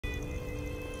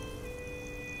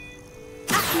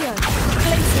Accio,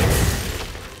 Glacius.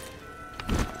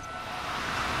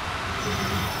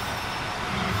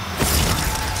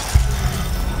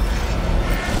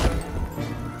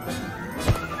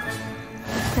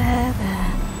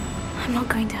 There. I'm not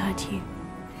going to hurt you.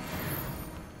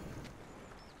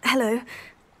 Hello.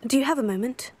 Do you have a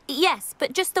moment? Yes,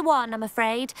 but just the one, I'm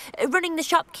afraid. Running the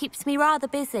shop keeps me rather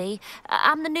busy.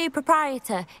 I'm the new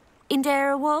proprietor.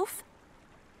 Indira Wolf?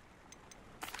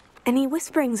 Any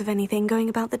whisperings of anything going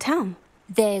about the town?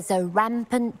 There's a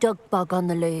rampant dug bug on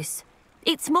the loose.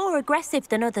 It's more aggressive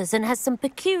than others and has some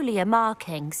peculiar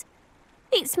markings.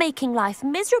 It's making life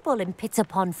miserable in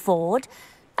Pitterpond Ford.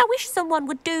 I wish someone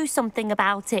would do something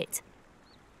about it.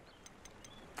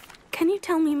 Can you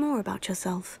tell me more about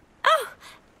yourself? Oh,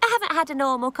 I haven't had a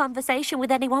normal conversation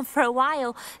with anyone for a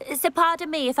while, so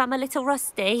pardon me if I'm a little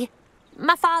rusty.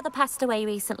 My father passed away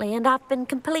recently and I've been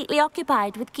completely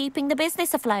occupied with keeping the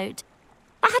business afloat.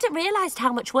 I hadn't realised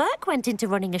how much work went into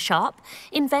running a shop.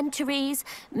 Inventories,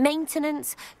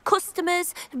 maintenance,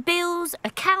 customers, bills,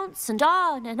 accounts, and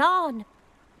on and on.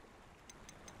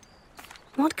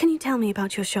 What can you tell me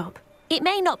about your shop? It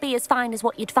may not be as fine as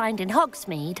what you'd find in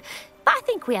Hogsmeade, but I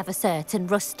think we have a certain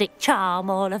rustic charm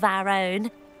all of our own.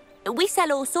 We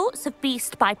sell all sorts of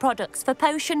beast by-products for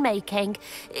potion making.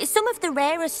 Some of the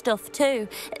rarer stuff too.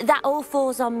 That all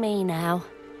falls on me now.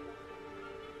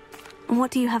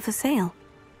 What do you have for sale?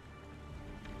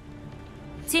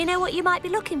 Do you know what you might be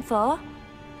looking for?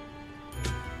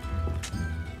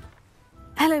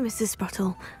 Hello, Mrs.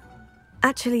 Sprottle.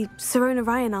 Actually, Sirona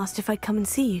Ryan asked if I'd come and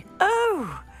see you.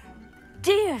 Oh,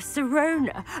 dear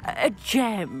Sirona, a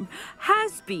gem.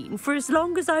 Has been for as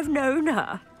long as I've known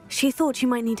her. She thought you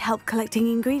might need help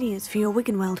collecting ingredients for your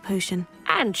Wiggenweld potion.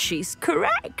 And she's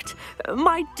correct.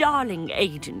 My darling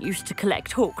Aidan used to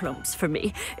collect hawk lumps for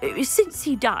me. Since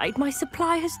he died, my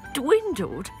supply has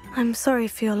dwindled. I'm sorry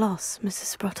for your loss,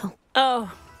 Mrs. Sprottle.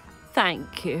 Oh,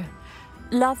 thank you.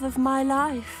 Love of my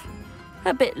life.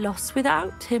 A bit lost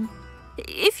without him.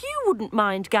 If you wouldn't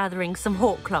mind gathering some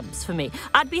hawk lumps for me,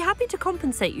 I'd be happy to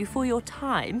compensate you for your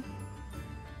time.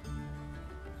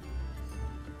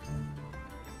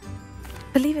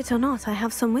 Believe it or not, I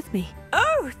have some with me.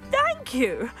 Oh, thank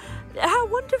you. How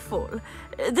wonderful.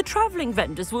 The travelling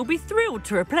vendors will be thrilled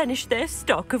to replenish their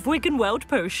stock of Wiggenweld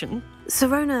potion.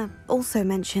 Sirona also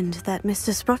mentioned that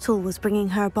Mr. Sprottle was bringing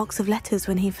her a box of letters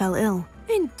when he fell ill.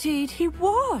 Indeed he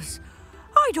was.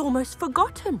 I'd almost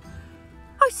forgotten.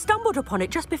 I stumbled upon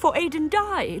it just before Aidan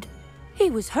died. He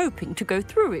was hoping to go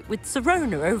through it with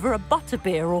Sirona over a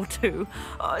butterbeer or two.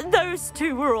 Those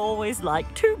two were always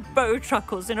like two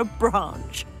bowtruckles in a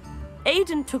branch.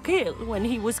 Aidan took ill when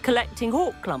he was collecting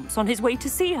hawk lumps on his way to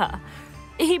see her.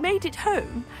 He made it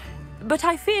home, but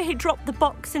I fear he dropped the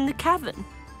box in the cavern.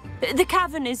 The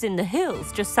cavern is in the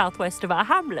hills just southwest of our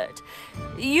hamlet.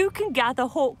 You can gather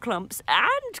hawk lumps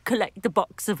and collect the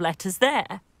box of letters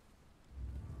there.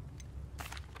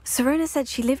 Sirona said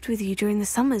she lived with you during the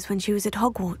summers when she was at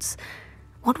Hogwarts.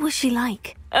 What was she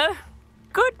like?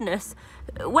 Goodness.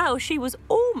 Well, she was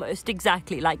almost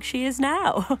exactly like she is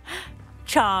now.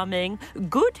 Charming,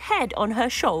 good head on her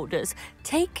shoulders,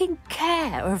 taking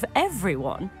care of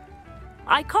everyone.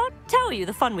 I can't tell you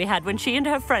the fun we had when she and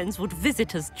her friends would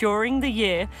visit us during the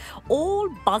year, all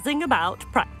buzzing about,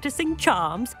 practicing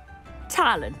charms.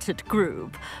 Talented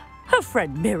group. Her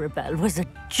friend Mirabelle was a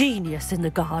genius in the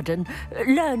garden.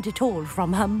 Learned it all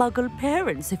from her muggle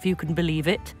parents, if you can believe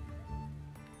it.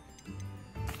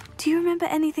 Do you remember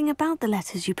anything about the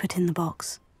letters you put in the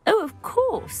box? Oh, of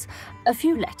course. A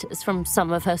few letters from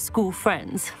some of her school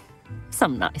friends.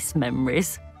 Some nice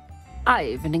memories. I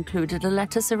even included a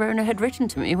letter Sirona had written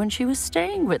to me when she was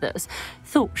staying with us.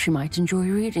 Thought she might enjoy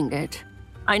reading it.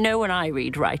 I know when I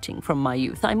read writing from my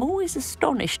youth, I'm always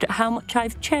astonished at how much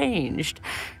I've changed,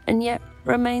 and yet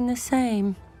remain the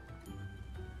same.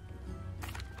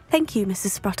 Thank you,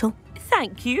 Mrs. Sprottle.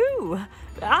 Thank you.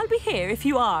 I'll be here if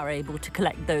you are able to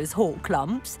collect those hawk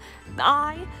lumps.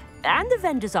 I, and the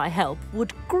vendors I help,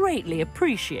 would greatly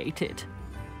appreciate it.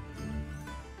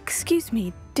 Excuse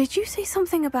me, did you say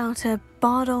something about a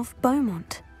Bard of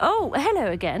Beaumont? Oh,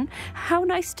 hello again. How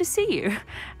nice to see you.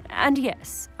 And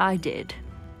yes, I did.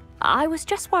 I was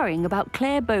just worrying about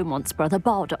Claire Beaumont's brother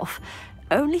Bardolph,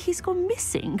 only he's gone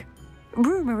missing.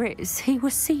 Rumour is he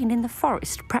was seen in the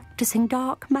forest practising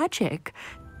dark magic.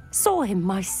 Saw him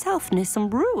myself near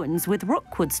some ruins with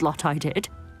Rookwood's lot I did.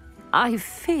 I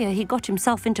fear he got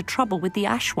himself into trouble with the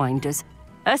Ashwinders,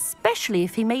 especially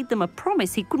if he made them a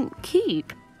promise he couldn't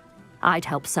keep. I'd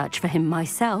help search for him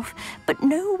myself, but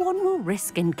no one will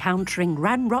risk encountering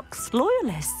Ranrock's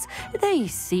loyalists. They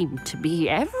seem to be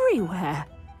everywhere.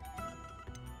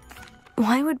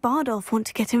 Why would Bardolph want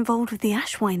to get involved with the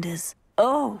Ashwinders?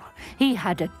 Oh, he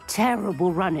had a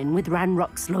terrible run-in with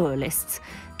Ranrock's loyalists.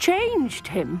 Changed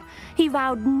him. He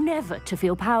vowed never to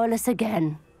feel powerless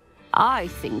again. I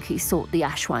think he sought the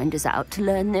Ashwinders out to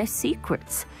learn their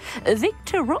secrets.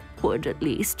 Victor Rockwood, at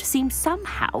least, seems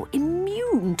somehow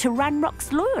immune to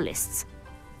Ranrock's loyalists.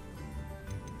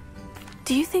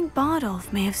 Do you think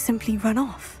Bardolph may have simply run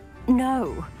off?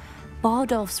 No.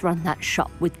 Bardolph's run that shop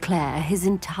with Claire his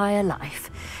entire life.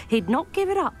 He'd not give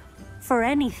it up for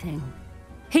anything.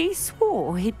 He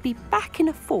swore he'd be back in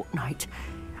a fortnight.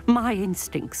 My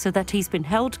instincts are that he's been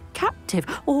held captive,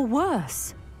 or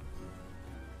worse.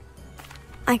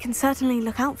 I can certainly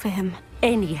look out for him.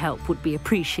 Any help would be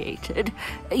appreciated.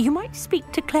 You might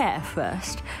speak to Claire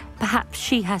first. Perhaps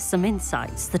she has some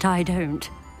insights that I don't.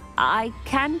 I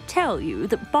can tell you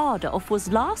that Bardolph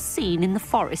was last seen in the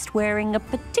forest wearing a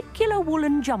particular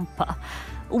woolen jumper,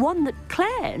 one that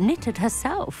Claire knitted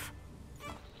herself.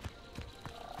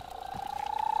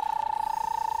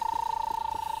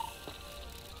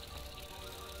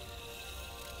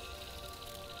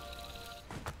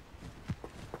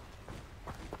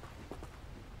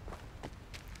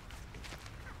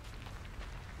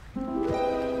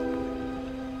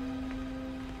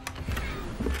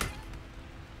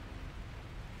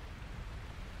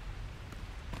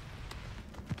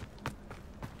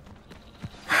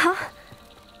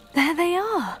 There they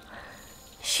are.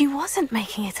 She wasn't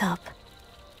making it up.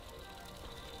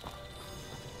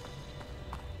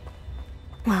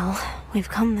 Well, we've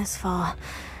come this far.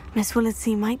 Miss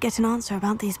Willardsea might get an answer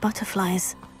about these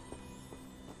butterflies.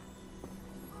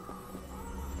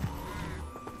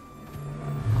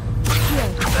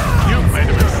 You've made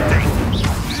a mistake.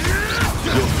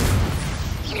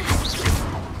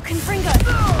 Confringo!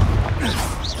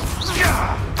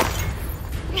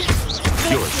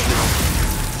 You're asleep.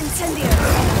 Incendio!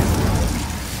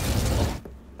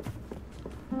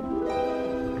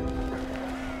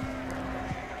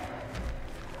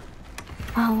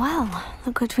 Well,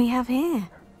 look what we have here.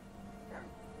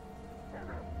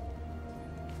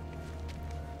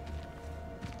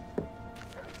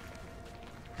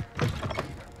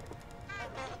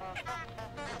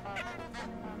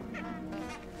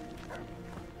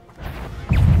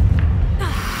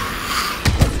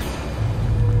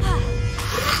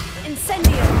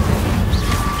 Incendio!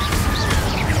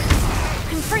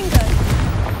 Confringo!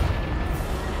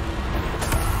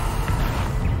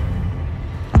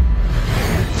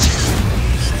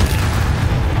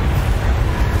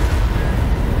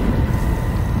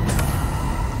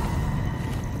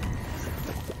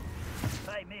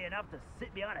 Pay me enough to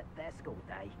sit behind a desk all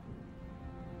day.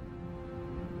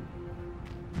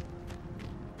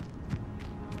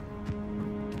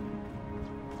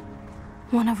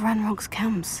 One of Ranrock's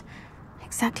camps,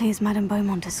 exactly as Madame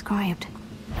Beaumont described.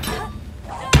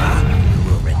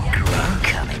 You'll regret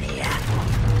coming here.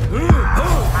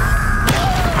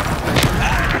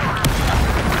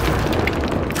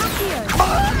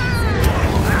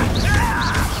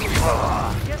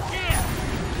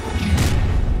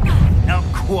 Not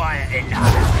quiet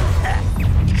enough.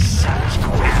 Such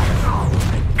regret.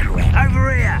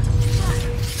 Over here.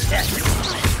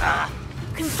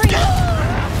 Confringo!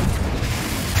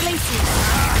 Glacier!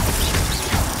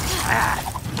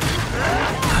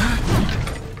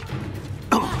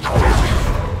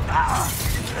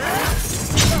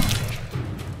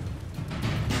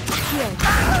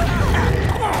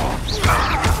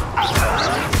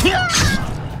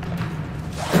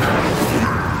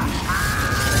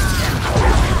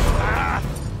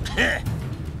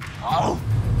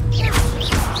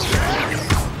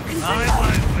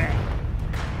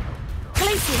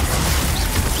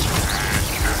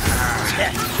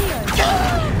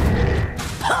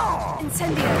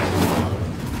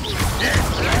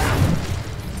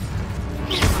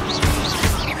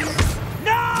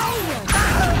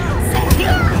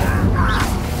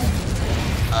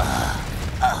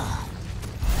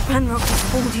 Ranrock has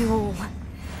fooled you all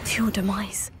to your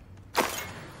demise.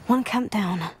 One camp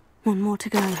down, one more to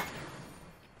go.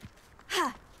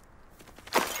 Ha!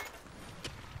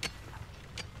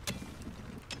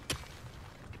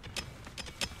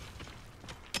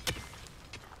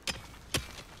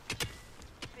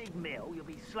 Big mill, you'll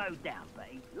be slowed down,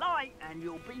 Betty. Light, and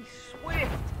you'll be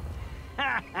swift.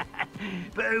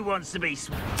 But who wants to be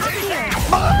swift?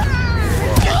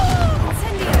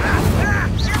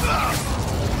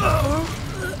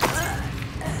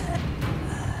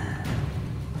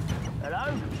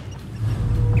 Hello?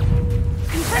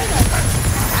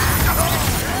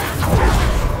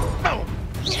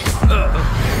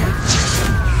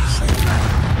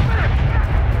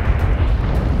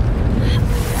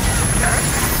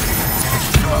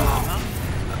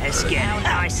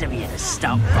 nice of you to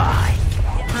stop by.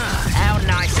 How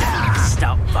nice of you to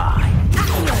stop by.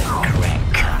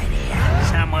 Correct kind here.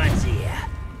 Someone's here.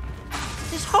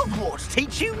 Does Hogwarts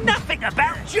teach you nothing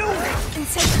about dueling?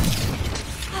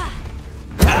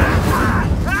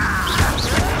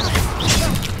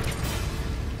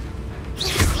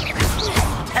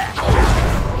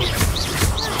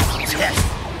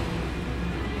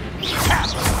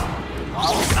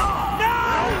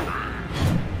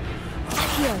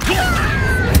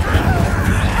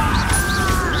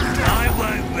 I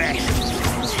won't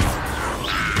rest.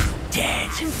 Dead.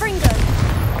 Fringo!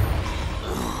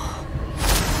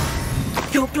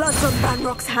 Your blood's on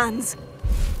Ranrock's hands.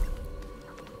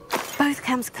 Both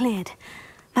camps cleared.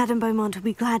 Madame Beaumont will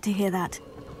be glad to hear that.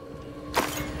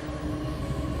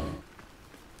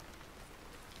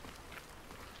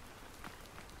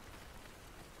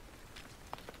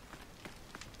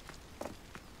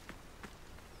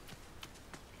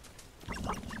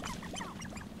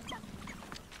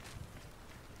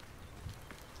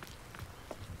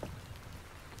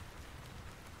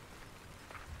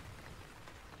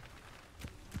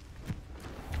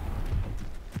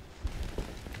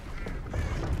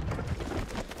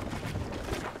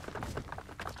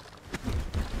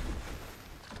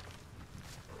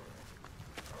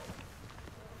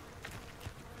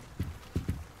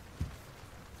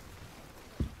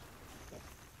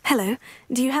 Hello.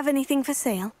 Do you have anything for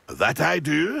sale? That I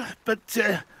do, but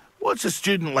what's a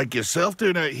student like yourself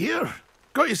doing out here?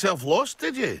 Got yourself lost,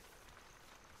 did you?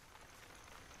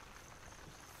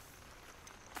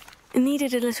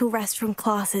 Needed a little rest from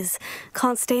classes.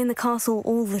 Can't stay in the castle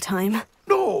all the time.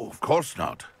 No, of course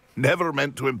not. Never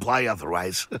meant to imply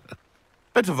otherwise.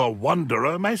 Bit of a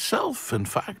wanderer myself, in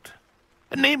fact.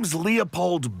 Name's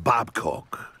Leopold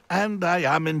Babcock, and I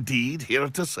am indeed here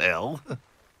to sell.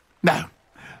 Now,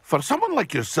 for someone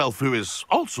like yourself who is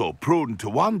also prone to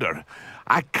wander,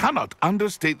 I cannot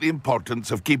understate the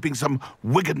importance of keeping some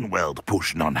Wiggenweld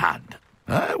potion on hand.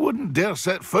 I wouldn't dare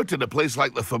set foot in a place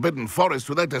like the Forbidden Forest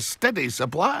without a steady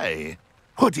supply.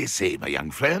 What do you say, my young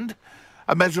friend?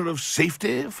 A measure of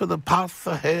safety for the path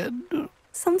ahead?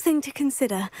 Something to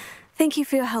consider. Thank you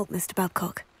for your help, Mr.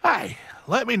 Babcock. Aye,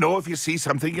 let me know if you see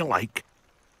something you like.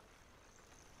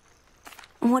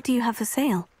 What do you have for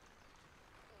sale?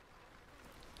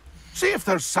 See if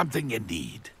there's something you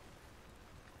need.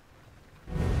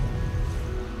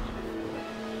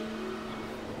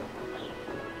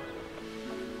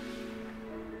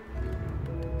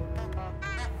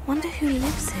 Wonder who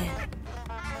lives here.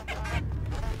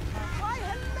 Why,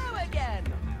 hello again!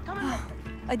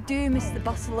 I do miss the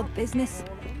bustle of business.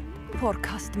 Poor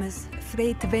customers,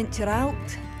 afraid to venture out.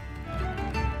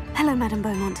 Hello, Madame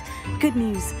Beaumont. Good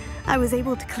news. I was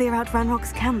able to clear out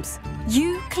Ranrock's camps.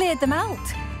 You cleared them out?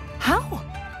 How?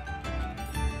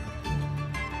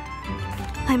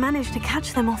 I managed to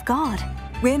catch them off guard.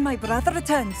 When my brother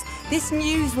returns, this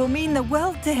news will mean the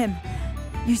world to him.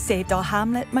 You saved our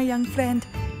hamlet, my young friend.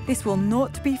 This will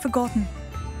not be forgotten.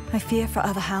 I fear for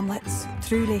other hamlets,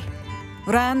 truly.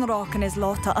 Ranrock and his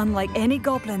lot are unlike any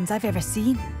goblins I've ever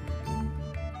seen.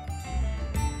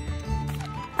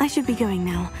 I should be going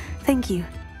now. Thank you.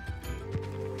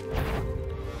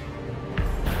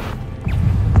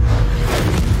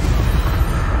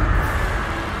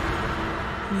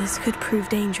 This could prove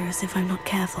dangerous if I'm not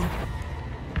careful.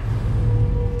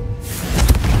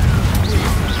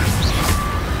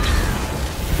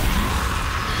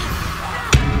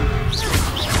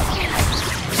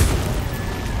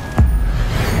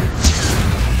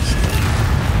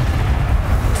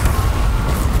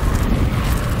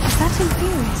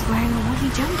 Wearing a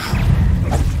woolly jumper.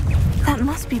 That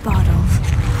must be Bardolph.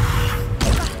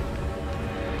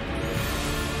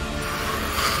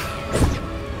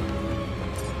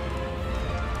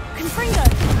 Confringo!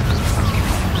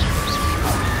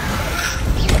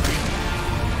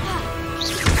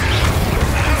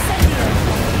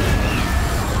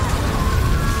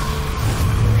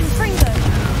 Confringo!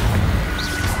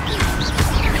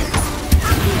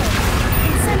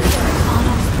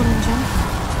 Bardolph's woolen jumper.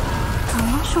 I'm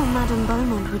not sure Madame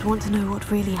Beaumont would want to know what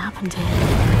really happened to him.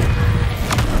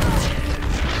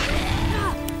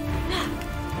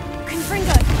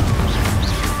 Confringo!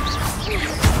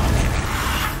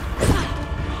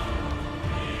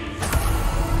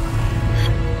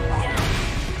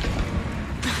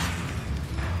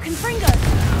 Confringo!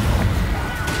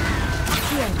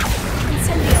 Accio!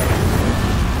 Incendio!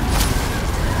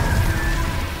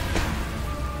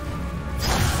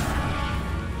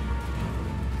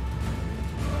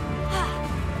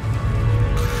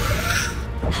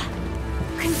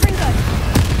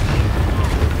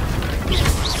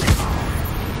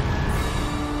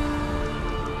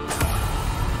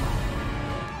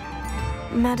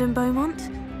 Madame Beaumont?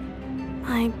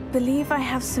 I believe I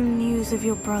have some news of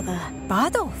your brother.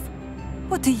 Bardolph?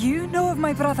 What do you know of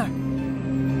my brother?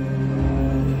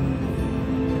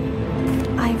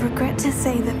 I regret to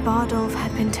say that Bardolph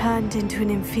had been turned into an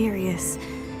Inferius,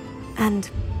 and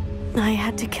I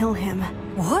had to kill him.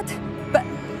 What?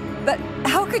 But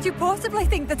how could you possibly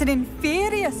think that an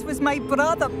Inferius was my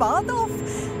brother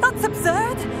Bardolph? That's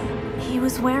absurd! He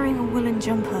was wearing a woolen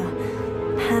jumper,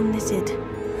 hand-knitted.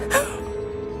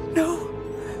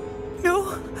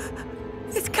 No,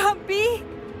 it can't be.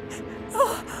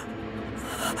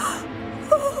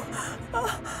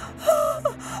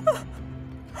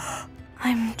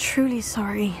 I'm truly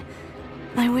sorry.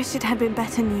 I wish it had been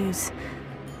better news.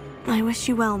 I wish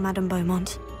you well, Madame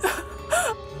Beaumont.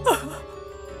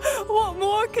 What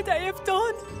more could I have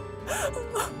done?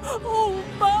 Oh,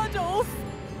 Bardolph!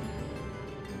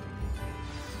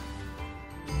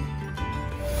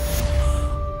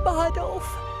 Bardolph,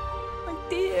 my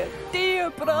dear, dear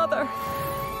brother.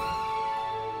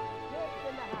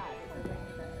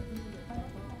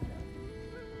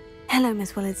 Hello,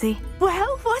 Miss Willardsey.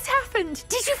 Well, what happened?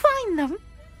 Did you find them?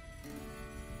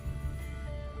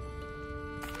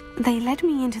 They led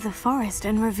me into the forest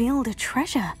and revealed a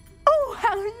treasure. Oh,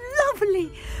 how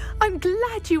lovely! I'm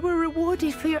glad you were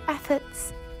rewarded for your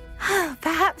efforts.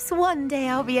 Perhaps one day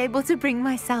I'll be able to bring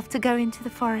myself to go into the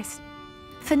forest.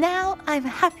 For now, I'm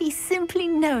happy simply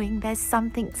knowing there's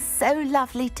something so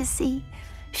lovely to see,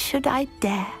 should I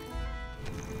dare.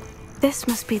 This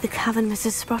must be the cavern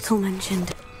Mrs. Sprottle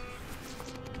mentioned.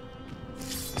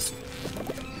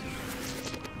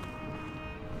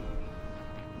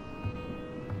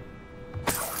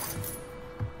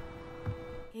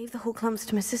 Gave the Horklumps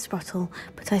to Mrs. Sprottle,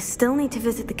 but I still need to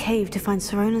visit the cave to find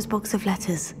Sirona's box of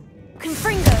letters.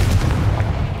 Confringo!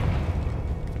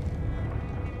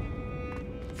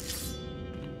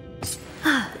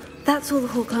 That's all the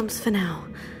Horklumps for now.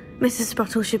 Mrs.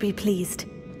 Sprottle should be pleased.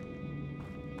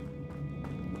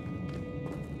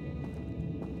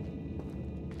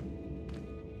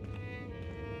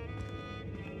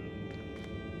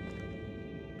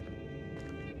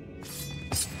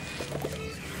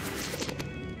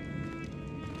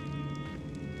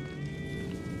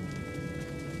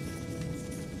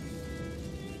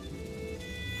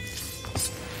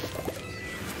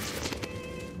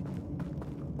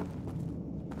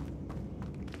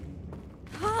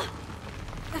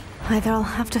 Either I'll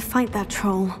have to fight that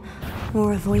troll,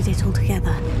 or avoid it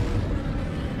altogether.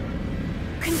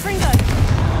 Confringo!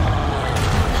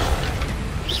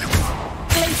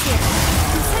 Glacier!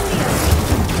 Incendio!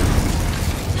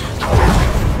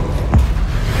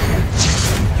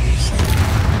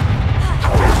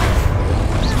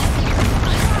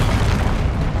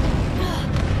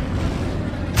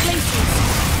 Glacier!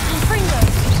 Confringo!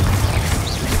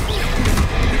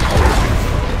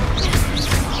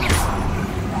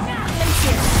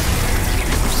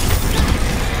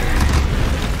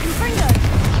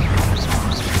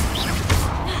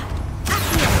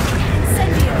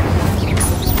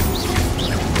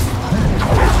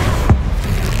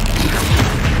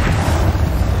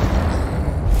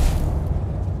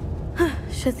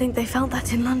 Should think they felt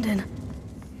that in London.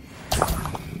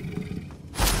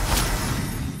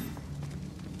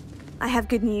 I have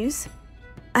good news.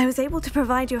 I was able to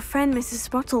provide your friend Mrs.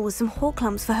 Sprottle with some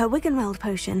Horklumps for her Wiggenweld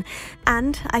potion,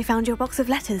 and I found your box of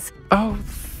letters. Oh,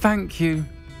 thank you.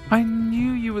 I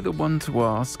knew you were the one to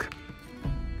ask.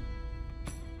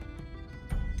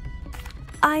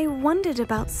 I wondered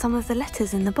about some of the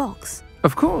letters in the box.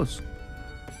 Of course.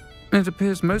 It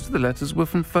appears most of the letters were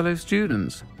from fellow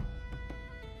students.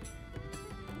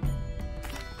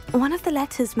 One of the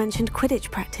letters mentioned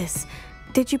Quidditch practice.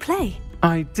 Did you play?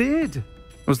 I did.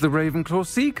 Was the Ravenclaw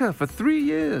Seeker for 3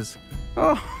 years.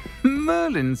 Oh,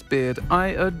 Merlin's beard. I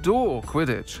adore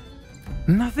Quidditch.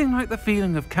 Nothing like the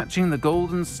feeling of catching the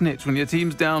golden snitch when your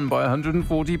team's down by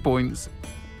 140 points.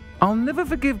 I'll never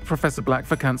forgive Professor Black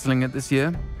for cancelling it this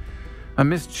year. I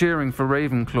missed cheering for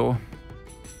Ravenclaw.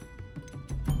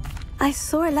 I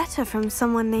saw a letter from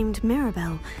someone named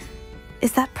Mirabelle.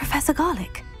 Is that Professor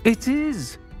Garlick? It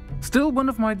is. Still one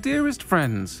of my dearest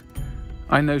friends.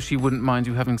 I know she wouldn't mind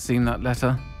you having seen that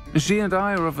letter. She and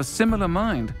I are of a similar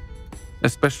mind,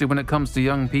 especially when it comes to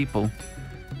young people.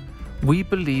 We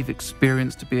believe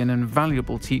experience to be an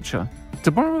invaluable teacher.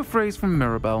 To borrow a phrase from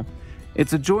Mirabelle,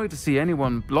 it's a joy to see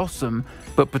anyone blossom,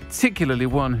 but particularly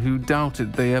one who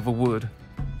doubted they ever would.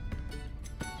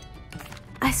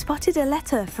 I spotted a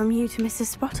letter from you to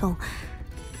Mrs. Sprottle.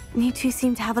 You two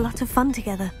seem to have a lot of fun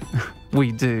together.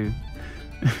 We do.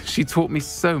 She taught me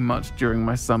so much during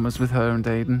my summers with her and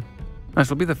Aidan. I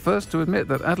shall be the first to admit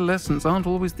that adolescents aren't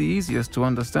always the easiest to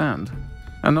understand,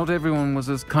 and not everyone was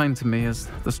as kind to me as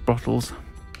the Sprottles.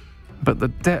 But the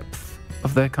depth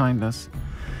of their kindness,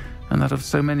 and that of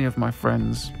so many of my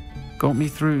friends, got me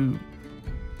through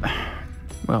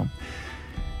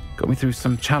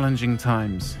some challenging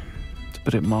times, to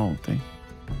put it mildly.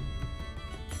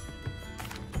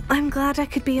 I'm glad I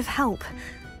could be of help.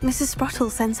 Mrs. Sprottle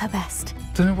sends her best.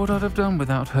 Don't know what I'd have done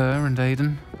without her and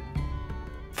Aidan.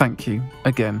 Thank you,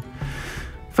 again,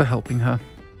 for helping her,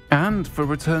 and for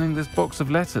returning this box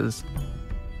of letters.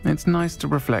 It's nice to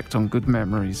reflect on good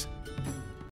memories.